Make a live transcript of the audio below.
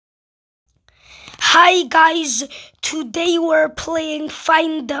Hi guys, today we're playing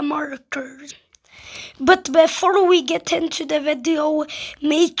Find the Marker. But before we get into the video,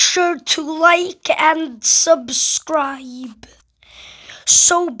 make sure to like and subscribe.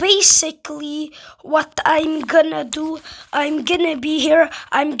 So basically, what I'm gonna do, I'm gonna be here,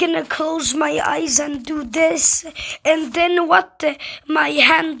 I'm gonna close my eyes and do this, and then what my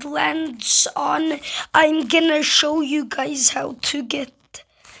hand lands on, I'm gonna show you guys how to get.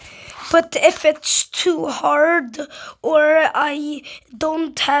 But if it's too hard, or I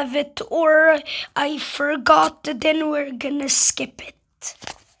don't have it, or I forgot, then we're gonna skip it.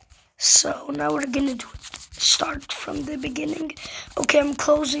 So now we're gonna do it. Start from the beginning. Okay, I'm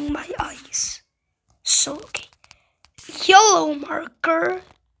closing my eyes. So, okay. Yellow marker.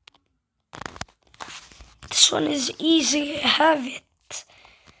 This one is easy, I have it.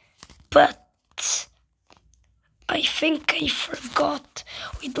 But I think I forgot.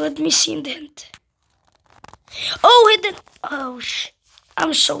 Wait, let me see in the hint. Oh, hidden. Oh,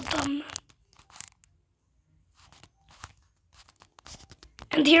 I'm so dumb.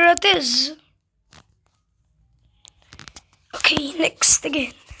 And here it is. Okay, next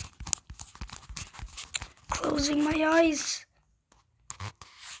again. Closing my eyes.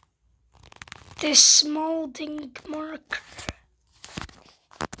 This molding marker.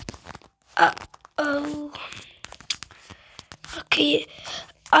 Oh. Okay,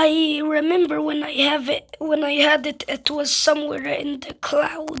 I remember when I had it, it was somewhere in the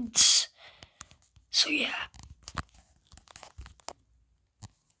clouds. So yeah.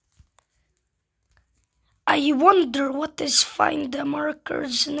 I wonder what is Find the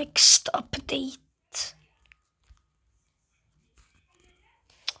Marker's next update.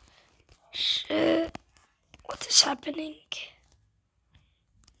 Shit. What is happening?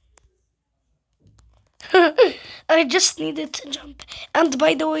 I just needed to jump. And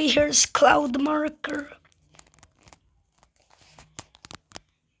by the way, here's Cloud Marker.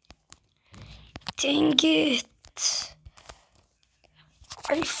 Dang it.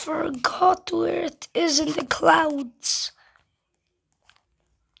 I forgot where it is in the clouds.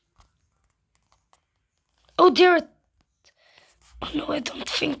 Oh dear. Oh no, I don't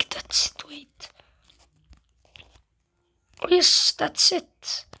think that's it. Wait. Oh yes, that's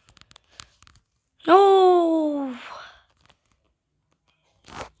it. No.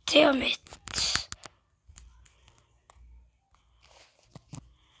 Damn it.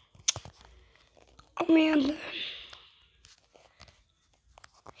 Oh man.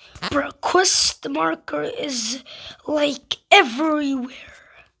 Bro, quest marker is like everywhere.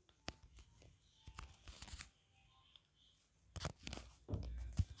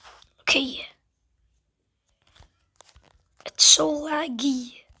 Okay. It's so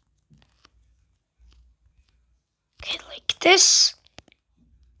laggy. Okay, like this.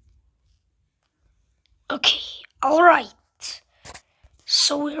 Okay, alright.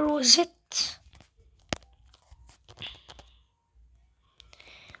 So where was it?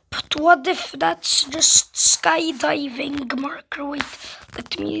 But what if that's just skydiving marker? Wait,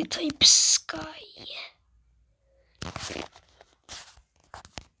 let me type sky.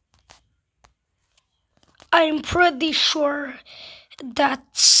 I'm pretty sure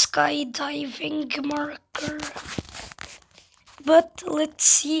that's skydiving marker. But let's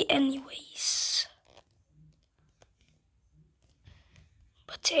see anyways.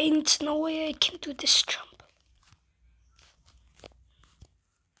 But ain't no way I can do this jump.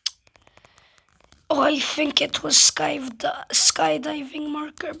 Oh, I think it was skydiving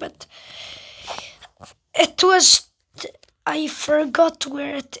marker, but it was, I forgot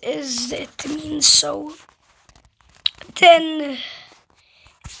where it is, it means so. Then,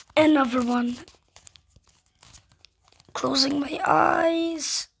 another one. Closing my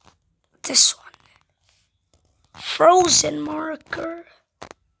eyes. This one. Frozen marker.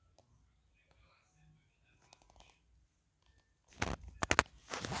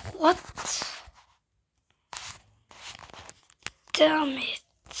 What? Damn it.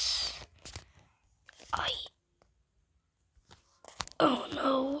 Oh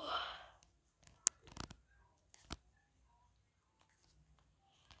no.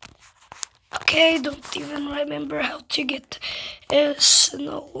 Okay, I don't even remember how to get a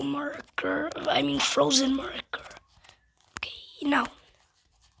snow marker. I mean frozen marker. Okay, now.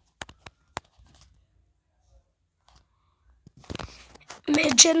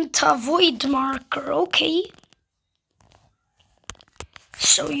 Magenta void marker, okay.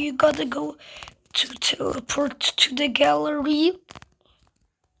 So you gotta go to teleport to the gallery.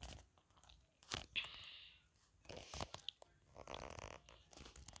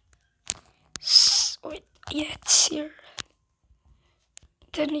 Wait, yeah, it's here.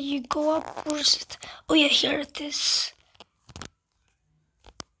 Then you go up. Where's it? Oh yeah, here it is.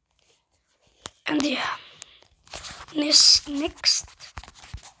 And yeah, next.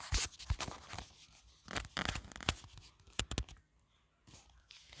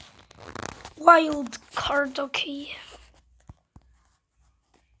 Wild card, okay.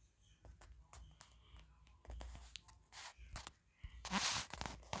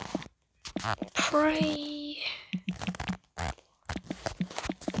 Pray.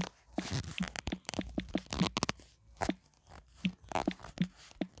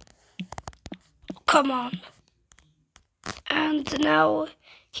 Come on. And now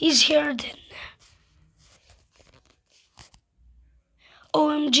he's here then.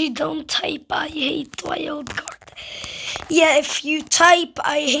 OMG, don't type I hate wild card. Yeah, if you type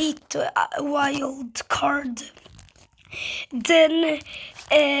I hate wild card, then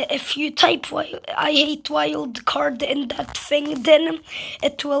if you type I hate wild card in that thing, then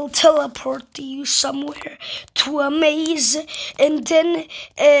it will teleport you somewhere to a maze, and then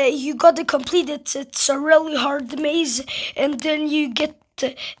you gotta complete it. It's a really hard maze, and then you get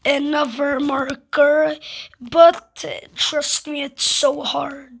another marker, but trust me, it's so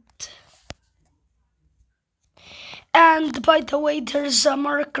hard. And by the way, there's a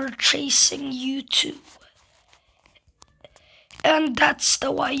marker chasing you too. And that's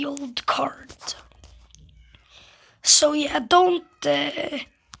the wild card. So yeah, don't,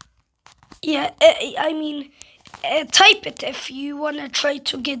 type it if you wanna try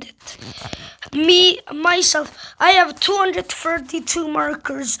to get it. Myself, I have 232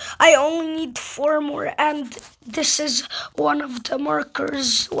 markers. I only need 4 more, and this is one of the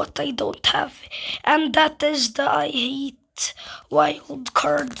markers what I don't have. And that is the I hate wild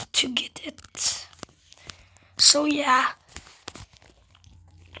card to get it. So yeah.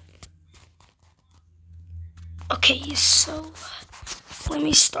 Okay, so let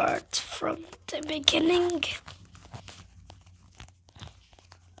me start from the beginning.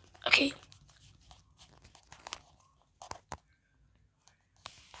 Okay.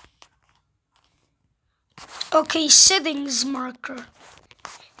 Okay, settings marker.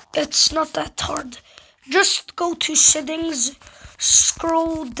 It's not that hard. Just go to settings,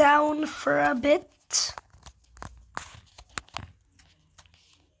 scroll down for a bit.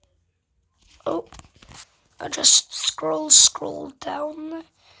 Oh. I just scroll down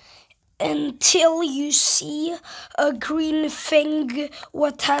until you see a green thing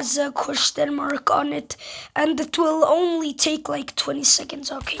what has a question mark on it, and it will only take like 20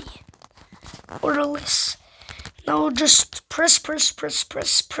 seconds, okay? Or less. Now just press.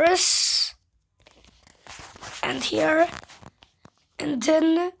 And here. And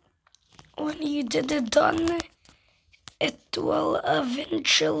then when you did it done, it will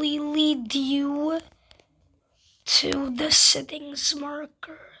eventually lead you to the settings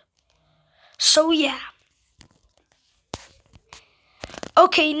marker. So yeah.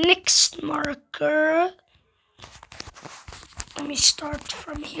 Okay, next marker. Let me start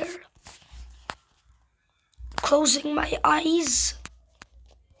from here. Closing my eyes.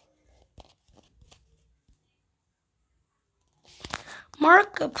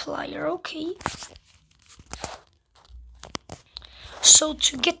 Markiplier, okay. So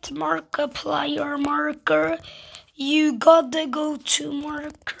to get Markiplier marker, you gotta go to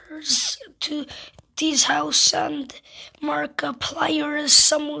markers, to this house, and Markiplier is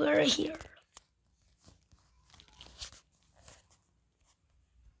somewhere here.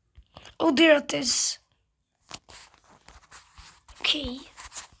 Oh, there it is. Okay.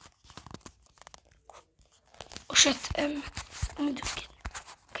 Oh shit, let me do it again.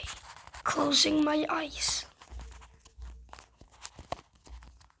 Okay, closing my eyes.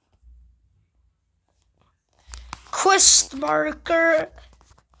 Quest marker.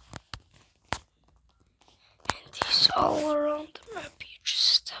 And he's all around the map. You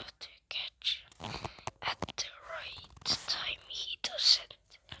just have to catch him at the right time. He doesn't.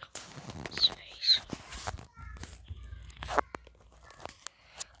 Space.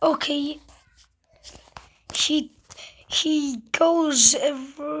 Okay. He goes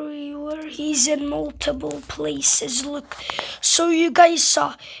everywhere. He's in multiple places. Look. So you guys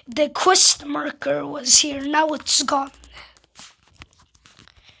saw the quest marker was here. Now it's gone.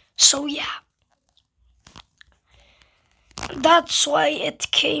 So yeah. That's why it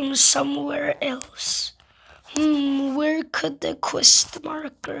came somewhere else. Where could the quest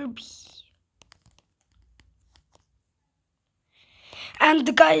marker be?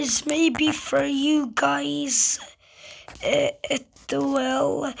 And guys, maybe for you guys, it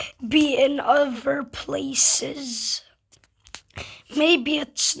will be in other places. Maybe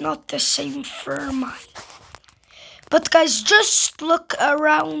it's not the same for mine. But guys, just look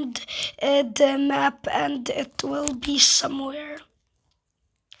around the map and it will be somewhere.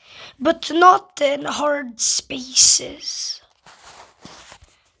 But not in hard spaces.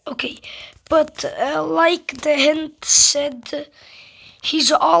 Okay, but like the hint said,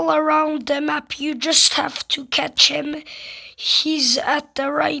 he's all around the map. You just have to catch him. He's at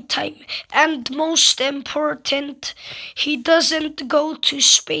the right time. And most important, he doesn't go to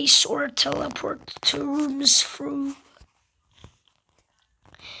space or teleport to rooms through.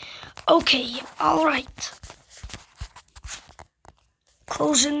 Okay, alright.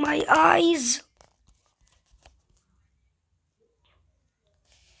 Closing my eyes.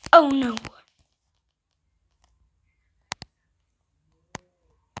 Oh no.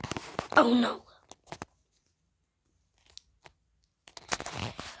 Oh no.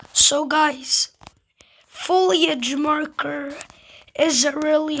 So guys, foliage marker is a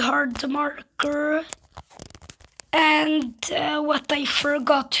really hard marker. And what I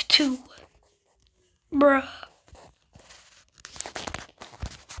forgot too. Bruh.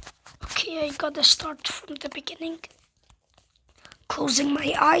 Okay, I gotta start from the beginning. Closing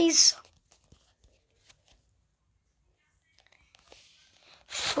my eyes.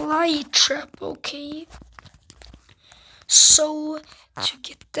 Fly trap, okay. So, to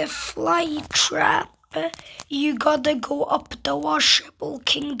get the fly trap, you gotta go up the washable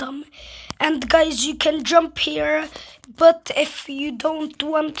kingdom. And guys, you can jump here, but if you don't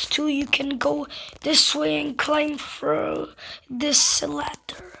want to, you can go this way and climb through this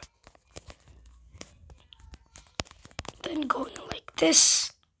ladder. Then going like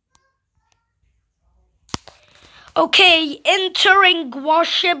this. Okay, entering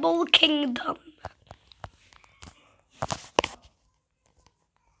washable kingdom.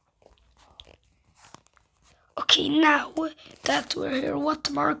 Okay, now that we're here, what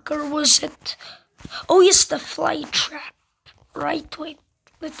marker was it? Oh, yes, the fly trap. Right, wait,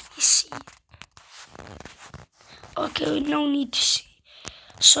 let me see. Okay, no need to see.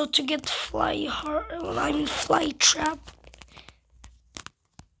 So to get fly trap,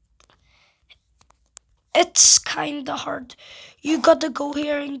 it's kinda hard. You gotta go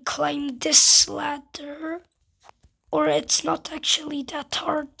here and climb this ladder. Or it's not actually that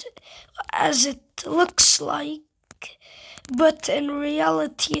hard as it looks like, but in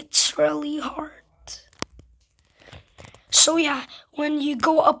reality it's really hard. So yeah, when you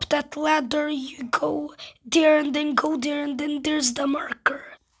go up that ladder, you go there and then go there and then there's the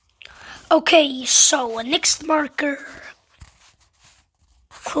marker. Okay, so next marker.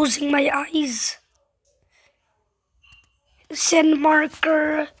 Closing my eyes. Send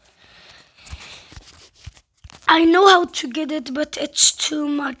marker. I know how to get it, but it's too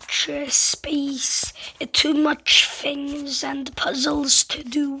much space, too much things and puzzles to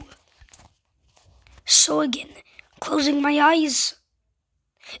do. So again, closing my eyes.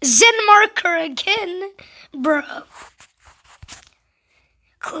 Zen marker again, bruh.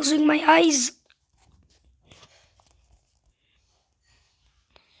 Closing my eyes.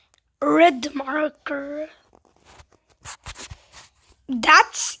 Red marker.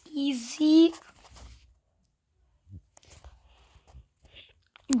 That's easy.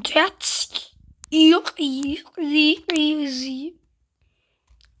 That's easy.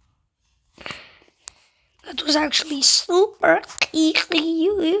 That was actually super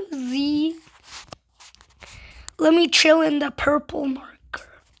easy. Let me chill in the purple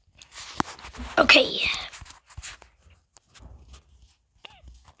marker. Okay.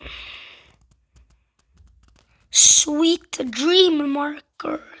 Sweet dream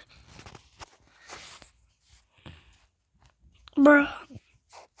marker. Bruh.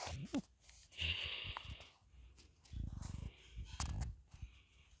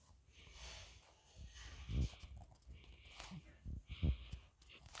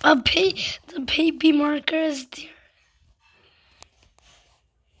 The baby marker is there.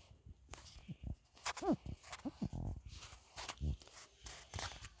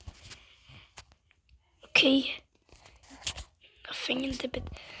 Okay. Nothing in the bed.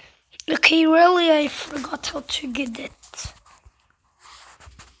 Okay, really, I forgot how to get it.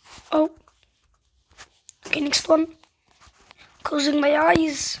 Oh. Okay, next one. Closing my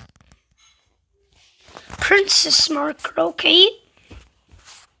eyes. Princess marker, okay.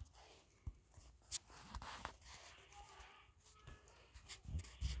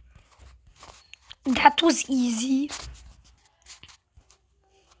 That was easy.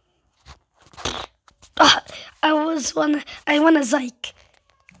 I want a Zyke.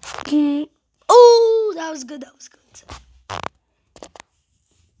 Oh, that was good.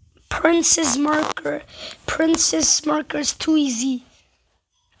 Princess marker. Princess marker is too easy.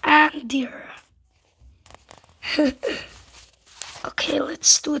 And dear. Okay,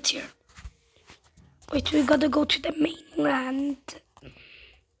 let's do it here. Wait, we gotta go to the mainland.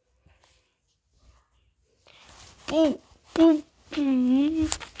 Boom, boom, boom.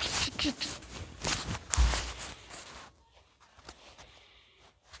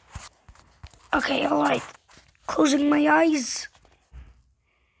 Okay, alright. Closing my eyes.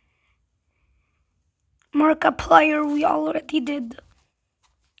 Markiplier we already did.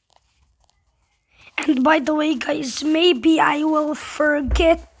 And by the way, guys, maybe I will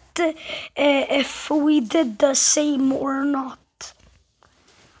forget if we did the same or not.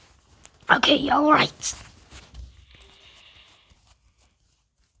 Okay, alright.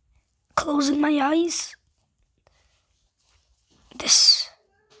 Closing my eyes. This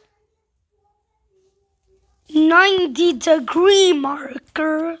 90-degree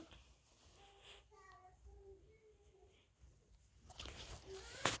marker.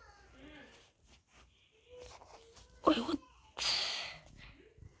 Wait, what?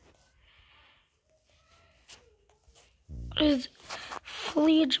 There's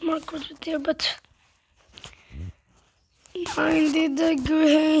foliage markers right there, but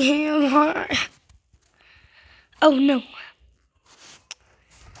 90-degree marker. Oh no.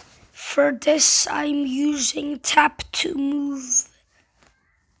 For this, I'm using tap to move.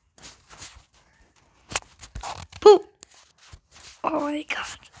 Boop! Oh my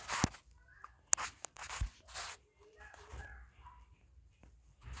god.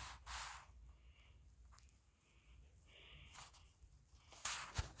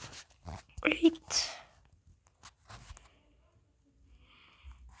 Great.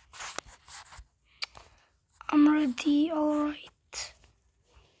 I'm ready, alright.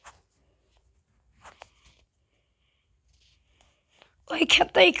 Why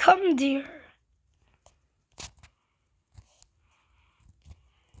can't I come, dear?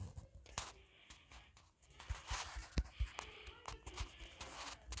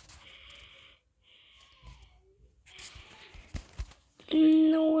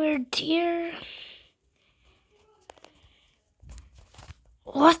 Nowhere, dear.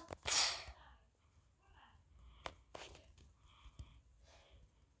 What?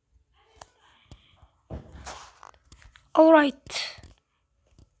 Alright.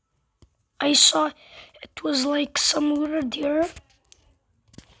 I saw it was like somewhere there.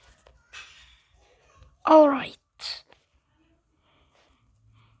 Alright.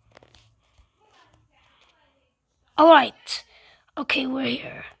 Alright. Okay, we're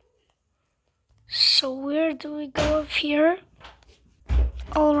here. So where do we go up here?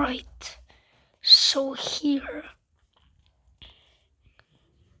 Alright. So here.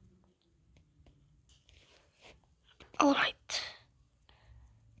 Alright.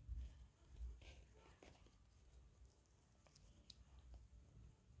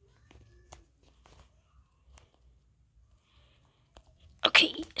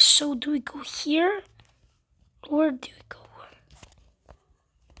 Okay, so do we go here? Where do we go?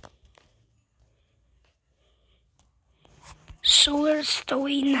 So where's the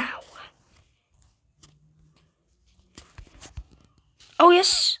way now? Oh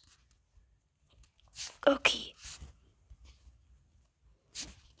yes. Okay.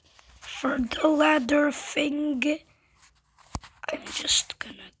 For the ladder thing, I'm just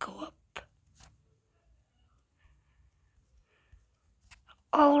gonna go up.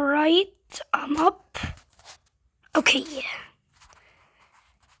 Alright, I'm up. Okay.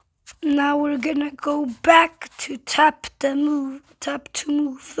 Now we're gonna go back to tap to move.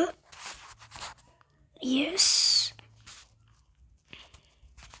 Yes.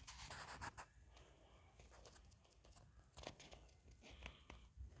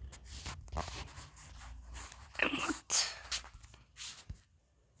 And what?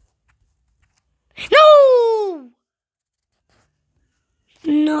 No!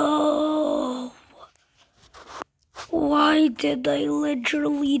 No! Why did I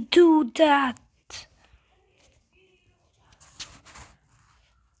literally do that?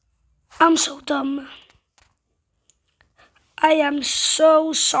 I'm so dumb. I am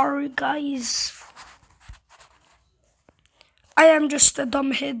so sorry, guys. I am just a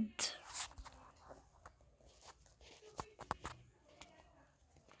dumb head.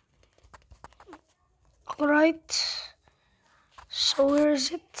 Alright. So where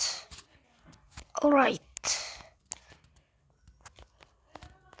is it? Alright.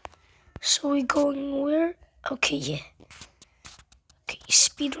 So we going where? Okay, yeah. Okay,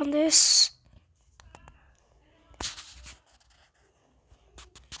 speed on this.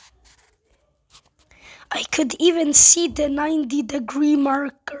 I could even see the 90-degree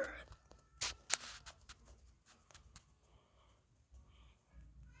marker.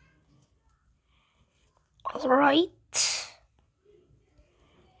 Alright. right.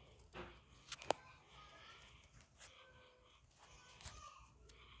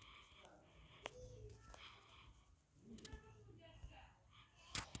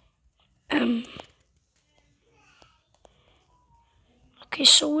 Okay,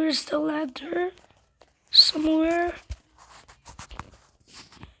 so where's the ladder? Somewhere.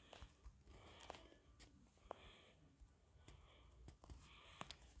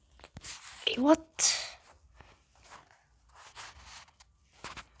 Okay, what?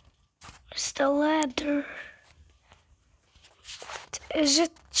 Where's the ladder? What is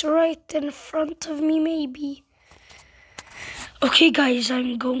it? Right in front of me, maybe. Okay, guys,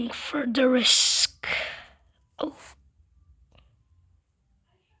 I'm going for the risk. Oh.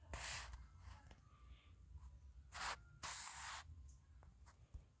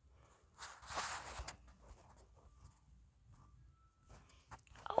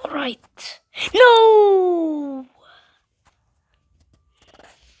 All right. No!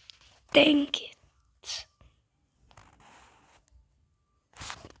 Dang it.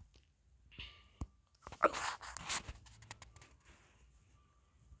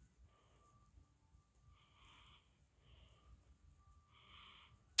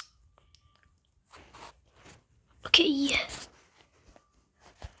 Okay.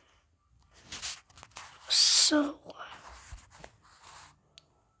 So.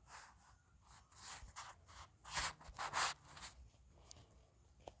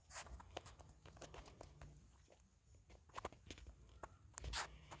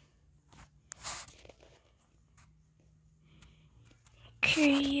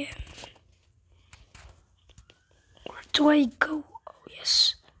 Okay. Where do I go? Oh,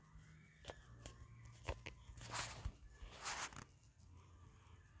 yes.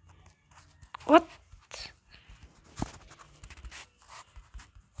 What?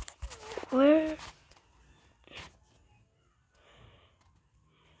 Where?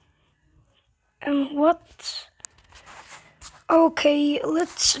 And what? Okay,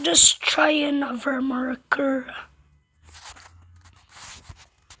 let's just try another marker.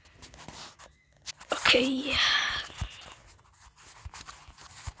 Okay.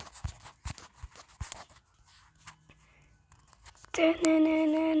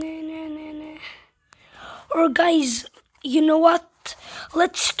 Or guys, you know what?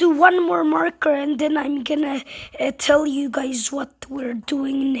 Let's do one more marker and then I'm gonna tell you guys what we're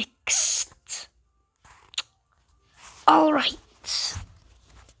doing next. Alright.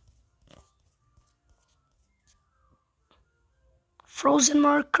 Frozen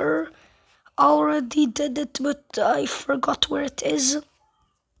marker. Already did it, but I forgot where it is.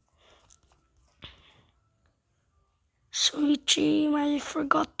 Sweet dream, I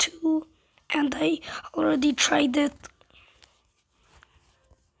forgot too. And I already tried it.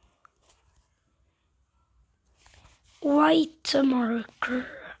 White marker.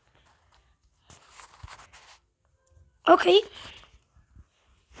 Okay.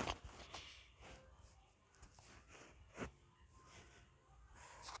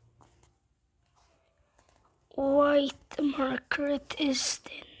 White marker it is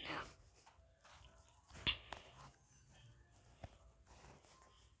then.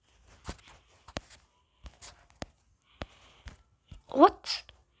 What?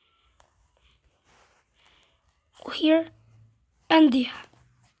 Here and yeah.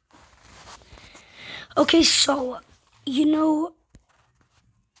 Okay, so you know.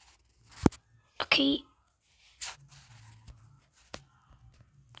 Okay.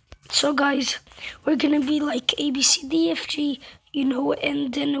 So guys, we're gonna be like A B C D F G, you know,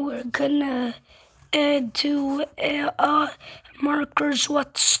 and then we're gonna do markers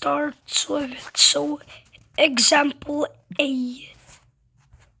what starts with it. So example A.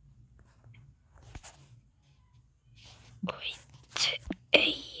 Wait,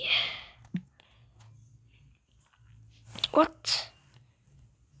 A. What?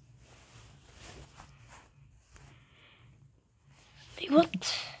 Wait,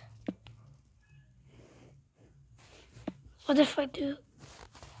 what? What if I do?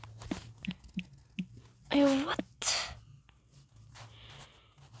 What?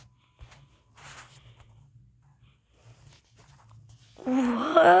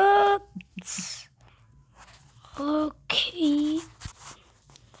 What? Okay.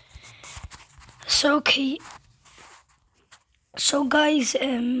 So okay. So guys,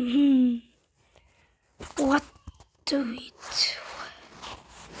 what do we do?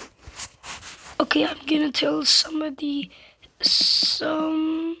 Okay, I'm gonna tell somebody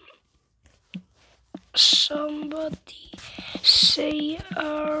somebody say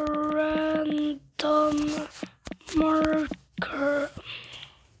a random marker.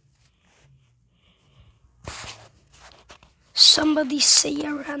 Somebody say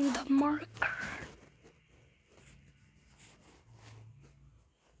a random marker.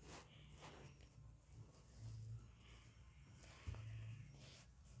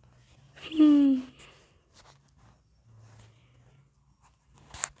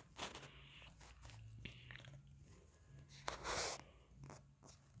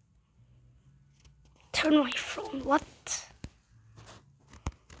 Turn my phone. What?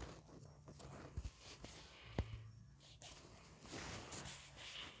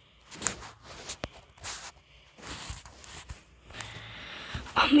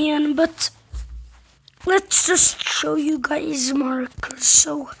 Oh man, but let's just show you guys markers.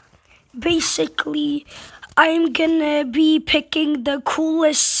 So basically, I'm gonna be picking the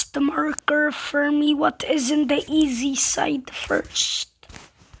coolest marker for me. What is in the easy side first?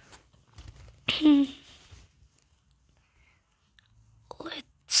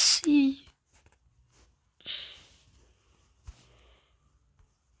 Let's see.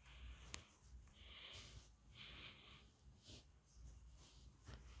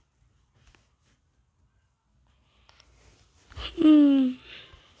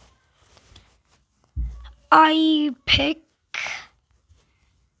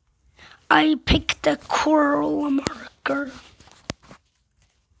 I pick the coral marker.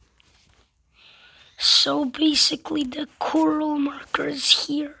 So basically the coral marker is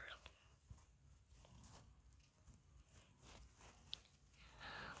here.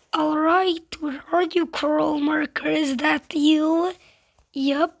 Alright, where are you, coral marker? Is that you?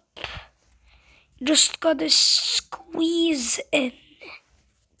 Yup. Just gotta squeeze in.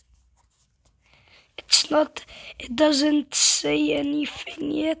 It doesn't say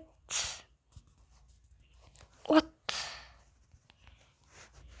anything yet. What?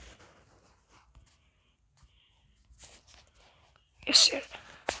 Yes, sir.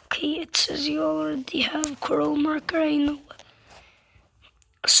 Okay, it says you already have coral marker, I know.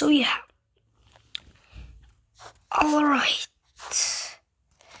 So yeah. Alright.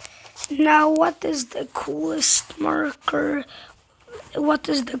 Now what is the coolest marker? What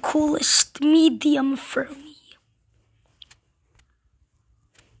is the coolest medium for me?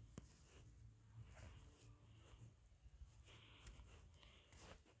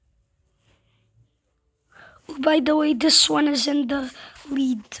 By the way, this one is in the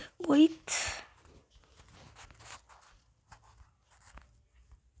lead. Wait.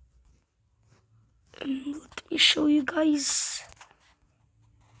 Let me show you guys.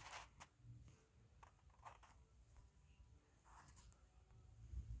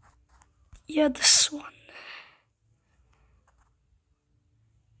 Yeah, this one.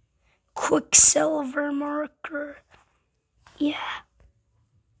 Quicksilver marker. Yeah.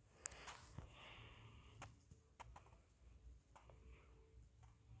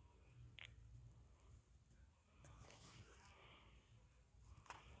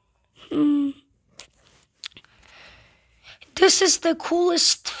 This is the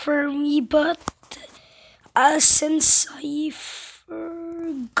coolest for me, but since I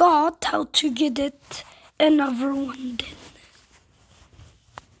forgot how to get it, another one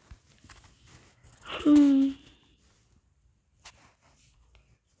then.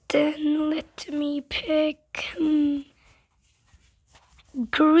 Then let me pick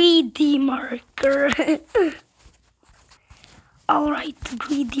greedy marker. Alright,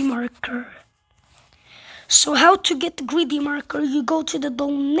 greedy marker. So how to get greedy marker? You go to the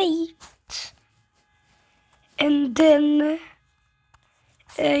donate, and then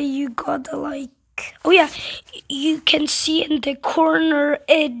you gotta oh yeah, you can see in the corner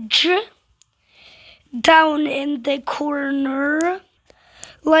edge, down in the corner,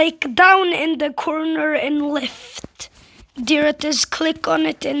 down in the corner and left. There it is, click on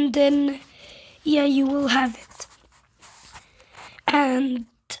it and then, yeah, you will have it. And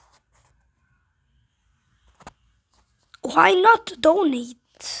why not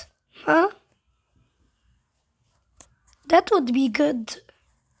donate? Huh? That would be good.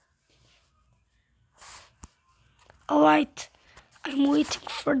 Alright, I'm waiting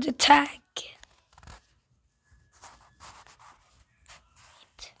for the tag.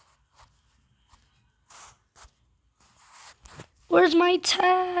 Where's my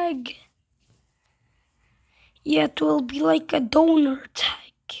tag? Yeah, it will be like a donor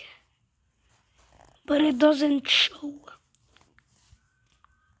tag, but it doesn't show.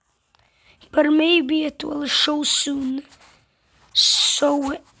 But maybe it will show soon.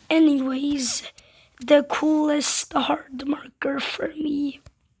 So anyways, the coolest hard marker for me.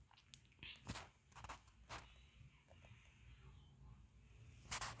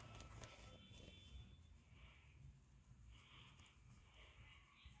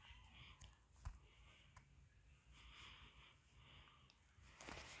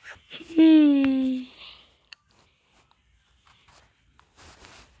 Hmm.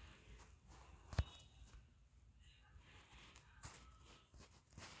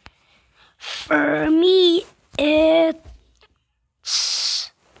 For me, it's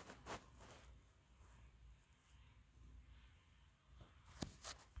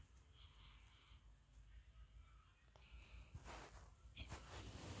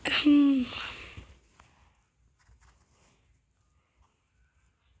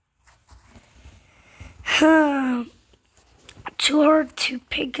huh, too hard to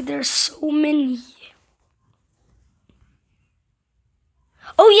pick. There's so many.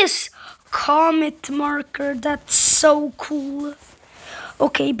 Oh yes, comet marker. That's so cool.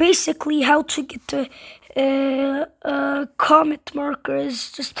 Okay, basically how to get a comet marker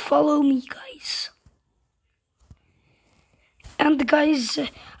is just follow me, guys. And guys,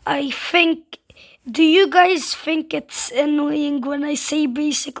 I think, do you guys think it's annoying when I say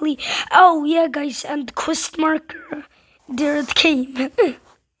basically, oh yeah guys, and quest marker, there it came.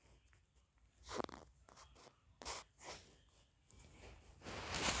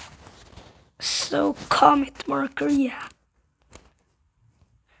 So comet marker, yeah.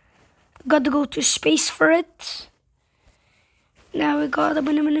 Gotta go to space for it. Now we gotta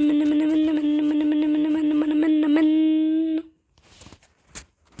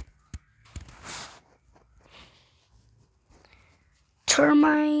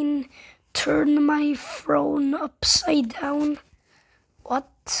turn my throne upside down.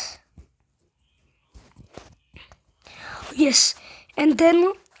 What? Yes, and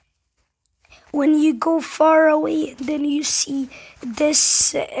then when you go far away, then you see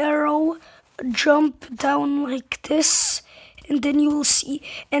this arrow jump down like this, and then you will see,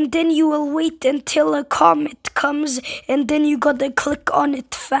 and then you will wait until a comet comes, and then you gotta click on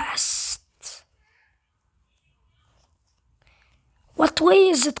it fast. What way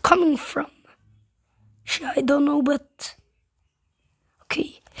is it coming from? I don't know, but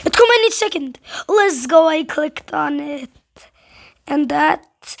okay. It come any second. Let's go. I clicked on it, and that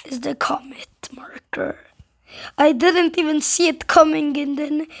is the comet marker. I didn't even see it coming, and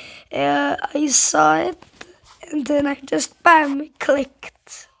then I saw it, and then I just bam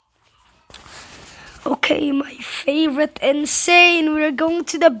clicked. Okay, my favorite insane. We're going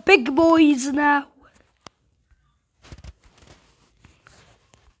to the big boys now.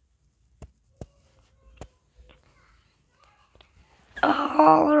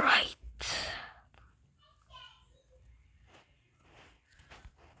 All right.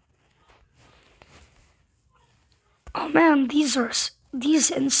 Oh man, these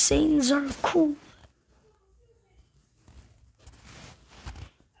insanes are cool.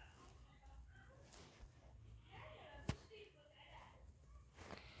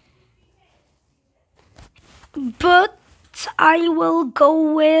 But I will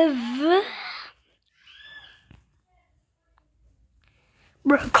go with.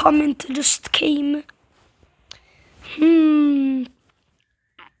 Bro, comment just came.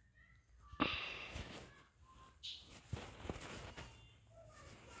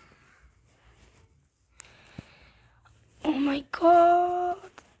 Oh my god.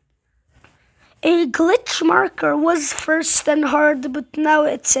 A glitch marker was first and hard, but now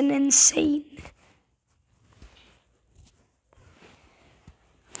it's an insane.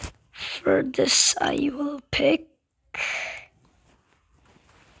 For this, I will pick.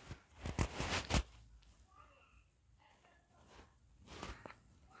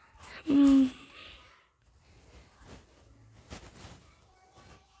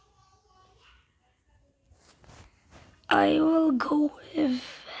 I will go with.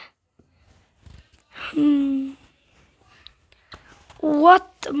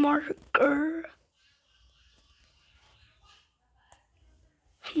 What marker?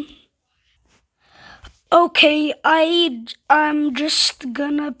 Okay, I'm just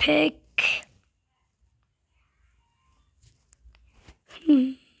gonna pick.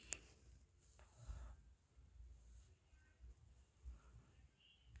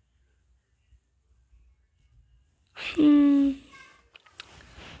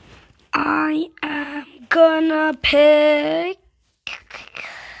 I am gonna pick.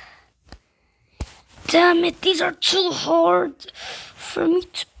 Damn it, these are too hard for me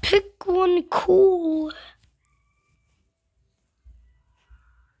to pick one cool.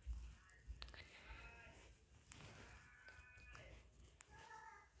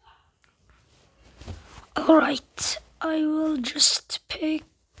 Alright, I will just pick.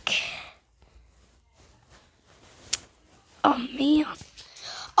 Oh man.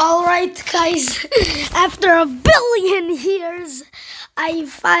 Alright guys, after a billion years, I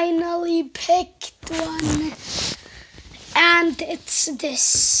finally picked one. And it's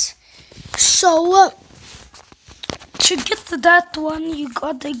this. So, to get to that one, you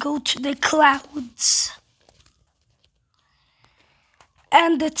gotta go to the clouds.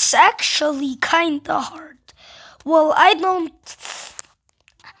 And it's actually kinda hard. Well, I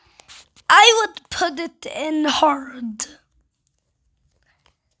would put it in hard.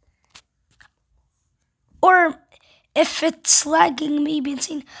 Or if it's lagging, maybe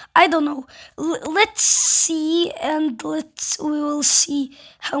insane. I don't know. Let's see, and we will see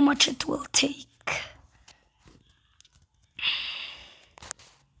how much it will take.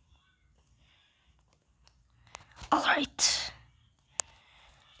 Alright.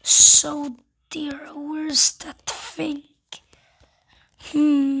 So, dear, where's that thing?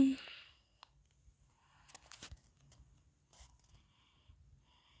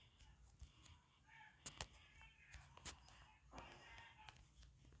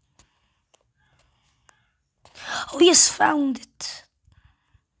 Oh, yes, found it.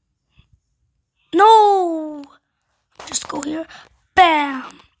 No! Just go here.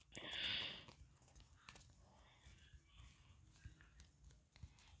 Bam!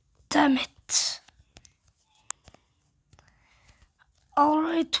 Damn it.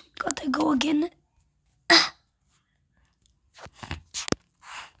 Alright, we gotta go again.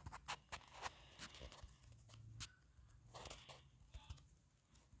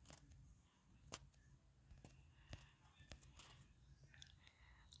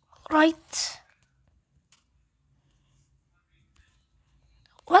 Right.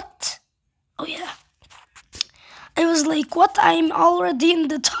 What? Oh yeah. I was like, what? I'm already in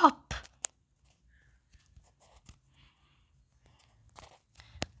the top.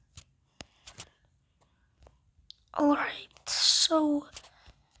 Alright, so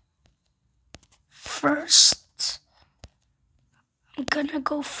first I'm gonna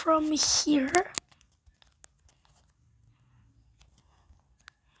go from here.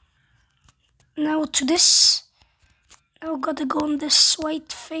 Now to this. Now gotta go on this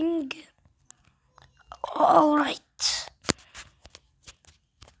white thing. Alright.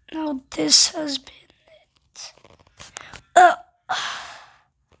 Now this has been it.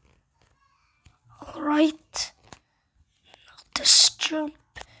 Alright. Now this jump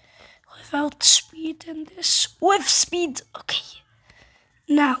without speed and this with speed. Okay.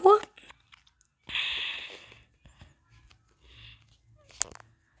 Now.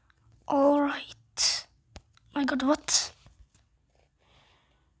 Alright. My god, what?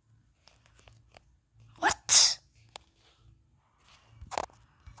 What?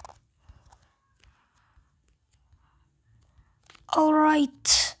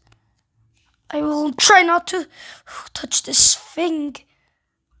 Alright. I will try not to touch this thing.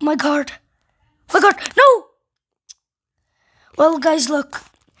 My god. My god, no! Well, guys, look.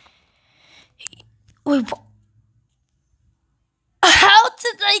 Wait, how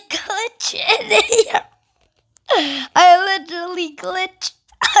did I glitch in here? I literally glitched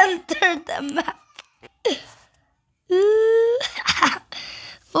under the map.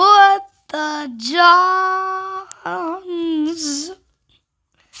 What the Johns?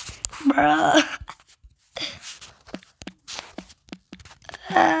 Bruh.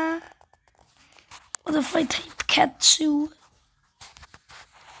 What if I type Katsu?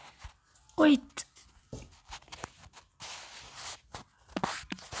 Wait.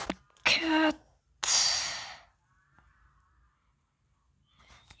 Cat.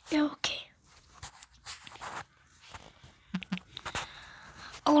 Yeah, okay.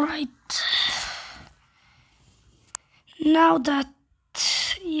 Alright. Now that,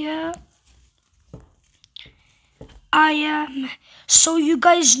 yeah, I am. So you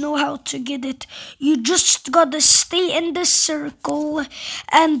guys know how to get it. You just gotta stay in the circle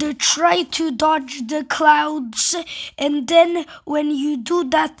and try to dodge the clouds. And then when you do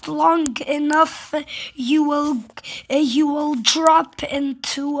that long enough, you will drop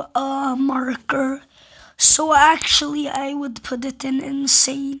into a marker. So actually, I would put it in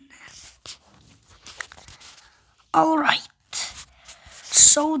insane. Alright.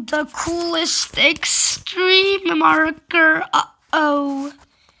 So the coolest extreme marker. Uh-oh.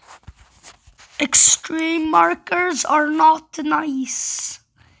 Extreme markers are not nice.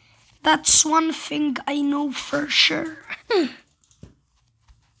 That's one thing I know for sure.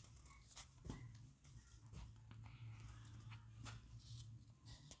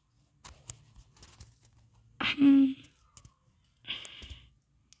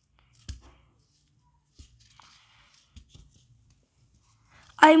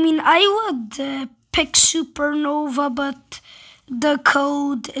 I mean, I would pick Supernova, but the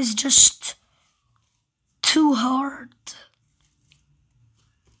code is just too hard.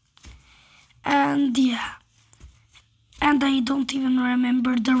 And yeah. And I don't even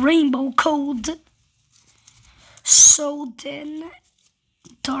remember the rainbow code. So then,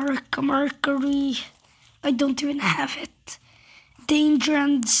 dark mercury, I don't even have it. Danger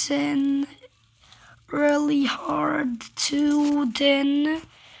and zen, really hard to then.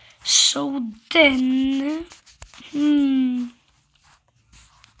 So then,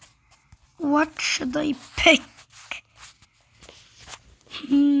 what should I pick?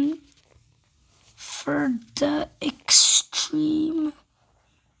 For the extreme,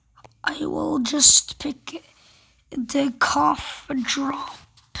 I will just pick the cough drop.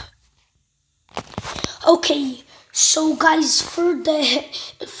 Okay, so guys, for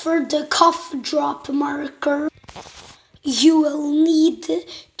the cough drop marker, you will need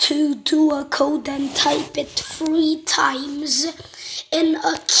to do a code and type it 3 times in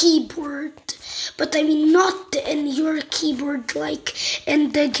a keyboard. But I mean not in your keyboard, like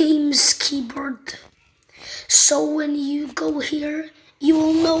in the game's keyboard. So when you go here, you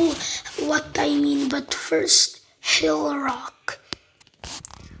will know what I mean. But first, Hill Rock.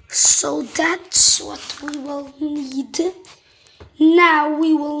 So that's what we will need. Now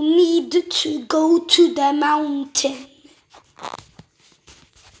we will need to go to the mountain.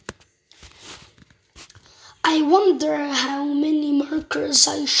 I wonder how many markers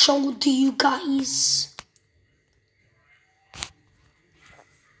I showed you guys.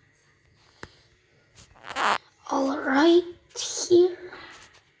 All right, here.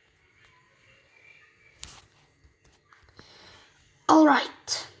 All right.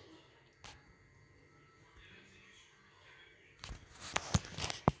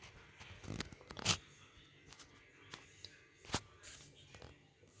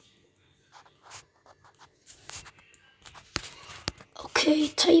 Okay,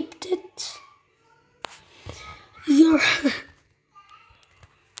 typed it. You're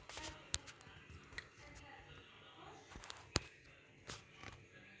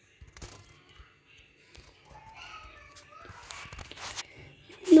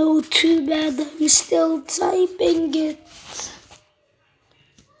no, too bad, I'm still typing it.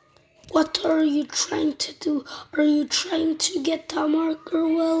 What are you trying to do? Are you trying to get a marker?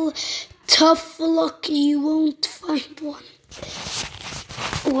 Well, tough luck, you won't find one.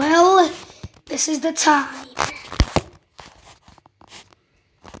 Well, this is the time.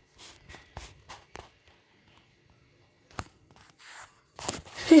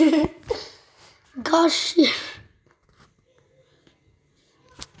 Gosh.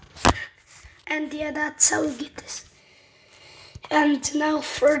 And yeah, that's how we get this. And now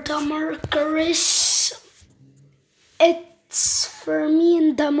for the marker is, it's for me,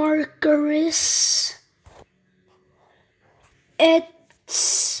 and the marker is,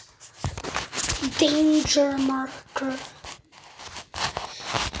 it's danger marker.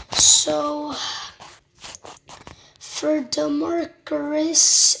 So for the marker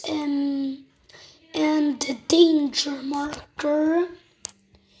is and the danger marker,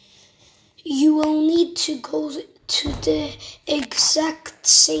 you will need to go to the exact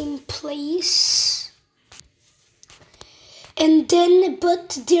same place. And then,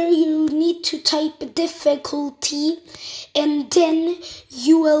 but there you need to type difficulty, and then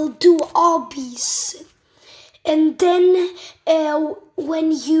you will do obbies. And then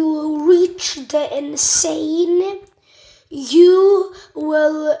when you reach the insane, you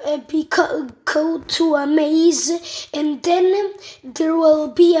will go to a maze, and then there will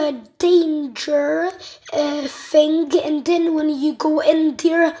be a danger thing, and then when you go in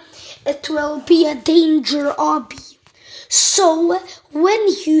there, it will be a danger obby. So when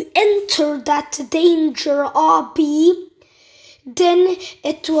you enter that danger obby, then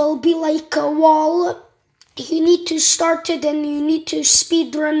it will be like a wall. You need to start it and you need to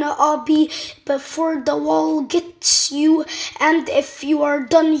speedrun the obby before the wall gets you, and if you are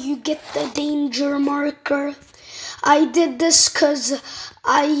done you get the danger marker. I did this because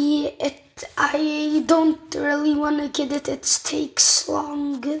I don't really want to get it, it takes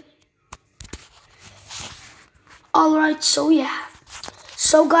long. Alright, so yeah.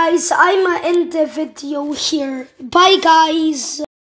 So guys, I'ma end the video here. Bye guys.